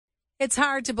It's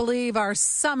hard to believe our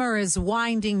summer is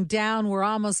winding down. We're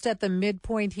almost at the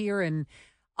midpoint here in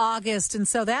August. And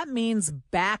so that means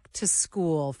back to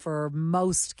school for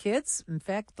most kids. In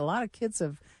fact, a lot of kids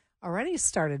have already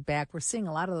started back. We're seeing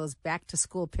a lot of those back to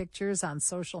school pictures on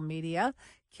social media.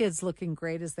 Kids looking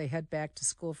great as they head back to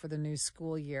school for the new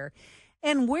school year.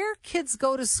 And where kids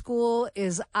go to school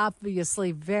is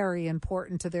obviously very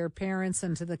important to their parents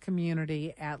and to the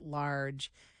community at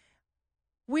large.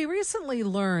 We recently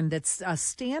learned that a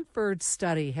Stanford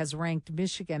study has ranked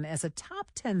Michigan as a top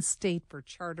 10 state for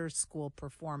charter school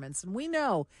performance. And we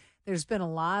know there's been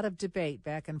a lot of debate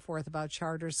back and forth about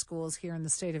charter schools here in the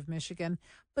state of Michigan.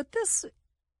 But this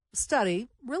study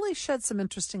really shed some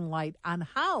interesting light on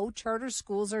how charter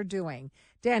schools are doing.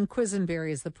 Dan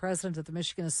Quisenberry is the president of the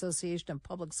Michigan Association of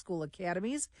Public School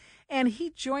Academies, and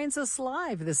he joins us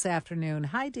live this afternoon.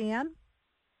 Hi, Dan.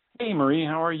 Hey, Marie,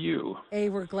 how are you? Hey,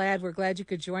 we're glad you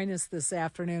could join us this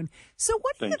afternoon. So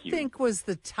what do you think was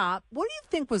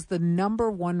the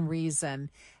number one reason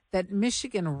that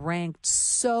Michigan ranked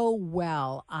so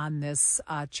well on this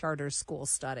charter school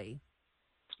study?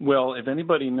 Well, if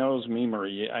anybody knows me,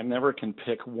 Marie, I never can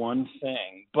pick one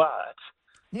thing, but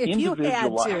if you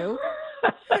had to.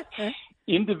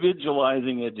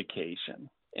 Individualizing education.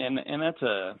 And that's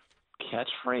a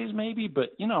catchphrase maybe, but,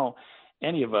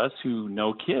 any of us who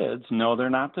know kids know they're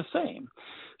not the same.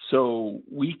 So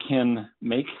we can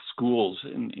make schools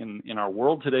in our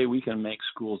world today, we can make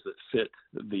schools that fit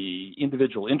the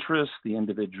individual interests, the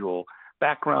individual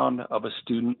background of a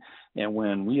student. And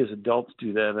when we as adults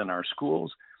do that in our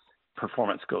schools,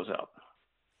 performance goes up.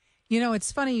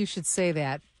 It's funny you should say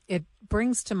that. It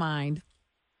brings to mind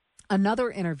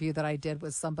another interview that I did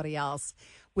with somebody else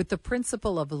with the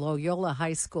principal of Loyola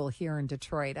High School here in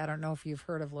Detroit. I don't know if you've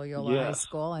heard of Loyola High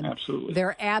School and absolutely.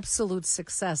 Their absolute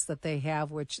success that they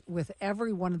have, which with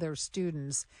every one of their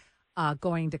students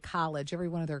going to college, every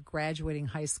one of their graduating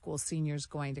high school seniors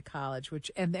going to college,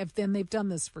 and they've done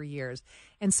this for years.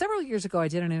 And several years ago, I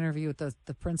did an interview with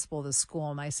the principal of the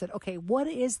school, and I said, okay, what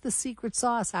is the secret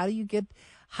sauce? How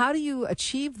do you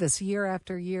achieve this year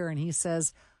after year? And he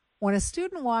says, when a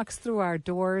student walks through our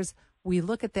doors, we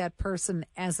look at that person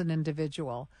as an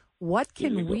individual. What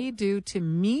can we do to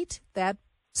meet that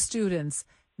student's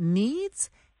needs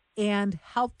and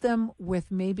help them with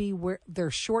maybe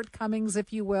their shortcomings,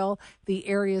 if you will, the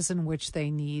areas in which they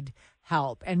need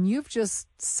help? And you've just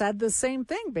said the same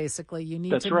thing, basically. You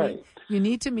need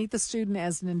to meet the student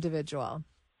as an individual.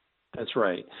 That's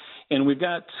right. And we've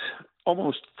got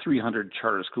almost 300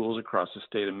 charter schools across the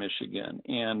state of Michigan,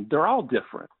 and they're all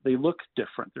different. They look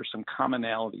different. There's some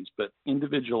commonalities, but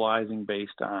individualizing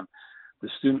based on the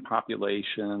student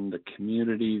population, the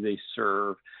community they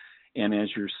serve. And as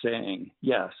you're saying,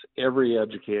 yes, every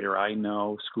educator I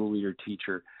know, school leader,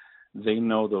 teacher, they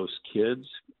know those kids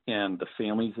and the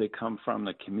families they come from,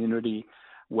 the community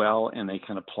well, and they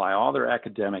can apply all their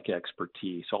academic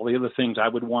expertise, all the other things I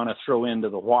would want to throw into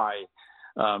the why,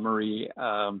 Marie,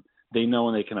 they know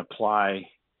and they can apply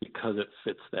because it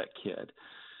fits that kid.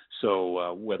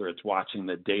 So whether it's watching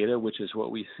the data, which is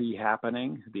what we see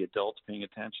happening, the adults paying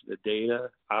attention to data,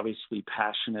 obviously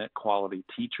passionate, quality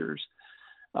teachers,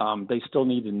 they still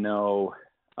need to know,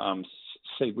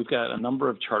 say we've got a number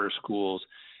of charter schools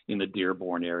in the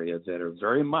Dearborn area that are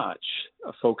very much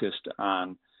focused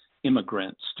on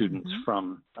immigrant students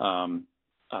from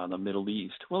the Middle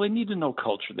East. Well, they need to know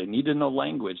culture. They need to know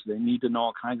language. They need to know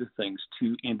all kinds of things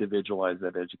to individualize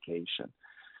that education.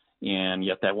 And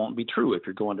yet that won't be true if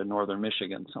you're going to northern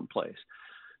Michigan someplace.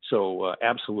 So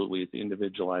absolutely, the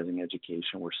individualizing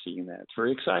education, we're seeing that. It's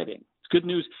very exciting. It's good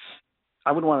news.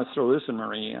 I would want to throw this in,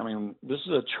 Marie. I mean, this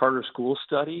is a charter school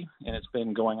study, and it's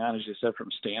been going on, as you said, from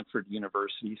Stanford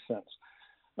University since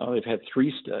they've had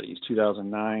 3 studies,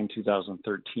 2009,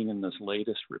 2013, in this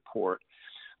latest report.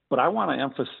 But I want to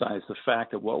emphasize the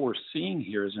fact that what we're seeing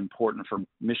here is important for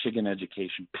Michigan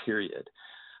education, period.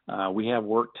 We have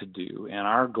work to do, and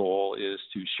our goal is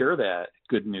to share that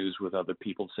good news with other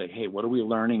people, say, hey, what are we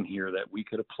learning here that we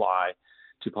could apply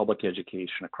to public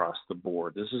education across the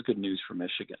board? This is good news for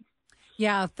Michigan.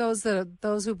 Yeah, those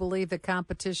who believe that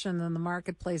competition in the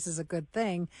marketplace is a good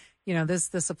thing,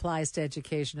 this applies to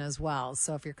education as well.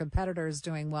 So if your competitor is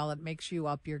doing well, it makes you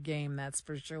up your game, that's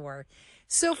for sure.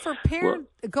 So for parents,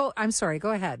 go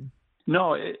ahead.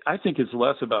 No, I think it's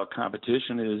less about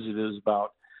competition. It is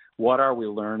about what are we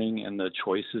learning and the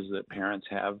choices that parents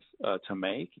have to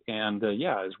make. And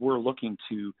as we're looking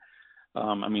to,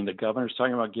 the governor's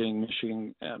talking about getting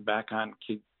Michigan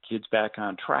kids back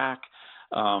on track.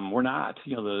 We're not.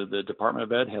 The Department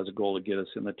of Ed has a goal to get us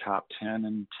in the top 10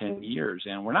 in 10 years,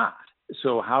 and we're not.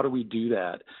 So how do we do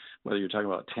that? whether you're talking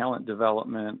about talent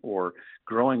development or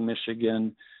growing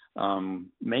Michigan,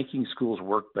 making schools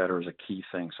work better is a key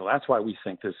thing. So that's why we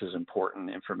think this is important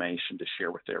information to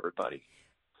share with everybody.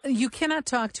 You cannot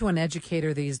talk to an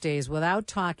educator these days without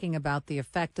talking about the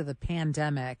effect of the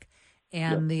pandemic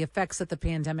and the effects that the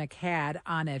pandemic had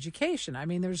on education. I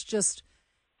mean, every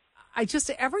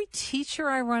teacher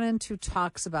I run into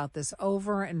talks about this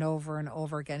over and over and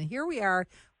over again. Here we are,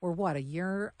 we're a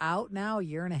year out now, a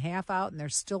year and a half out, and they're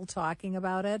still talking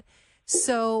about it.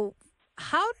 So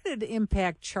how did it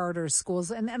impact charter schools?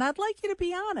 And I'd like you to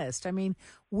be honest. I mean,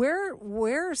 where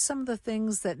are some of the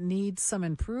things that need some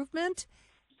improvement?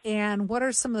 And what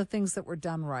are some of the things that were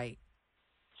done right?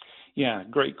 Yeah,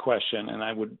 great question. And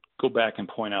I would go back and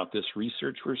point out this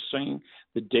research we're seeing.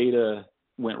 The data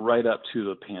went right up to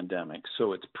the pandemic.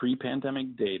 So it's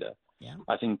pre-pandemic data. Yeah.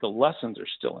 I think the lessons are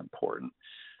still important.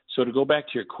 So to go back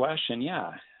to your question,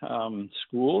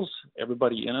 schools,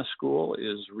 everybody in a school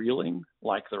is reeling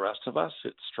like the rest of us.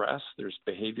 It's stress. There's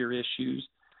behavior issues.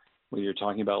 Whether you're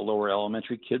talking about lower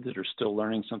elementary kids that are still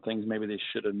learning some things maybe they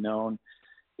should have known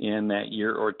in that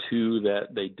year or two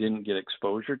that they didn't get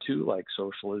exposure to, like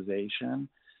socialization.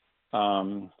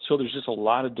 So there's just a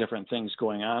lot of different things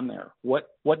going on there.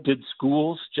 What did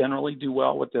schools generally do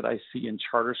well? What did I see in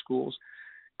charter schools?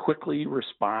 Quickly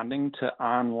responding to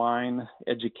online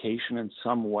education in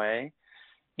some way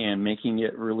and making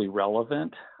it really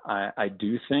relevant. I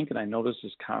do think, and I know this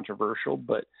is controversial,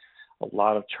 but a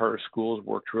lot of charter schools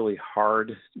worked really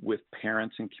hard with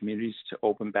parents and communities to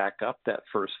open back up that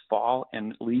first fall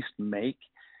and at least make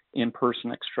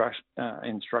in-person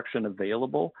instruction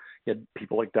available. You had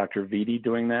people like Dr. Vitti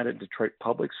doing that at Detroit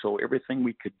Public, so everything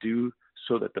we could do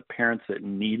so that the parents that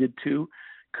needed to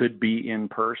could be in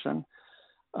person.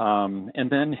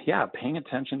 And then, paying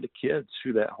attention to kids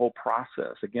through that whole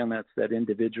process. Again, that's that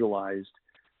individualized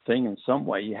thing in some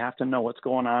way. You have to know what's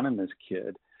going on in this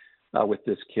kid. With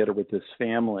this kid or with this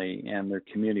family and their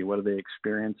community. What are they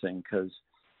experiencing? Because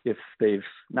if they've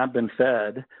not been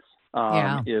fed,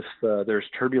 if there's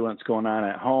turbulence going on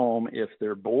at home, if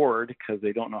they're bored because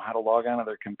they don't know how to log onto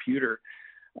their computer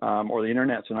or the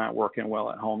internet's not working well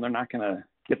at home, they're not going to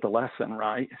get the lesson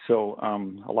right. So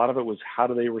a lot of it was how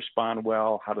do they respond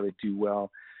well? How do they do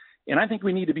well? And I think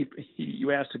we need to be,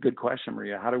 you asked a good question,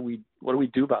 Maria. What do we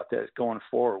do about this going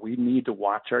forward? We need to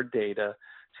watch our data,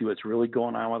 see what's really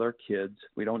going on with our kids.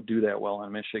 We don't do that well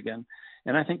in Michigan.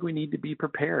 And I think we need to be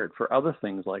prepared for other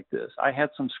things like this. I had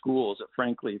some schools that,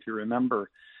 frankly, if you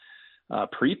remember,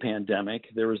 pre-pandemic,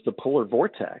 there was the polar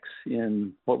vortex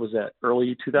in,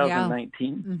 early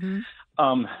 2019?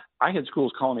 Mm-hmm. I had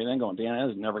schools calling me then going, Dan,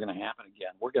 this is never going to happen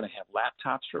again. We're going to have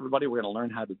laptops for everybody. We're going to learn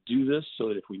how to do this so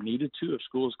that if we needed to, if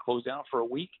schools closed down for a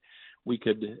week, we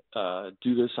could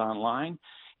do this online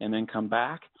and then come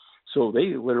back. So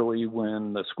they literally,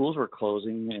 when the schools were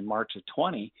closing in March of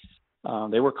 20,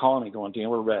 they were calling me going, Dan,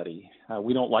 we're ready.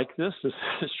 We don't like this. This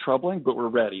is troubling, but we're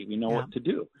ready. We know what to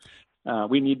do.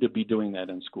 We need to be doing that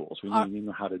in schools. We need to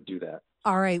know how to do that.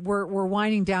 All right. We're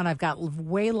winding down. I've got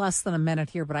way less than a minute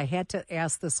here, but I had to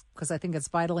ask this because I think it's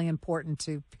vitally important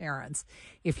to parents.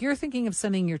 If you're thinking of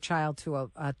sending your child to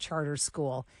a charter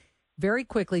school, very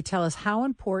quickly tell us how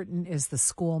important is the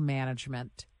school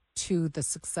management to the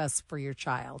success for your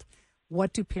child?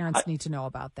 What do parents need to know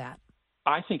about that?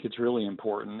 I think it's really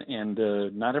important, and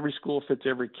not every school fits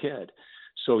every kid.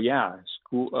 So,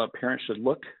 school parents should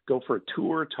go for a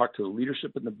tour, talk to the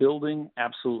leadership in the building.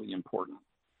 Absolutely important.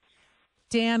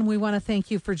 Dan, we want to thank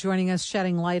you for joining us,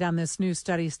 shedding light on this new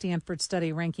study, Stanford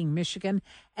study ranking Michigan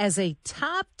as a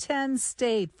top 10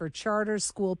 state for charter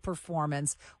school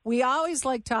performance. We always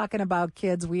like talking about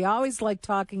kids. We always like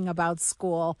talking about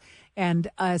school and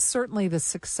certainly the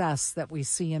success that we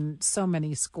see in so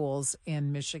many schools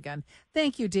in Michigan.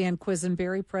 Thank you, Dan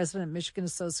Quisenberry, President, Michigan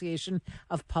Association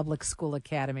of Public School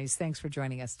Academies. Thanks for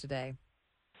joining us today.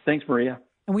 Thanks, Maria.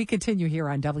 And we continue here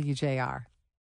on WJR.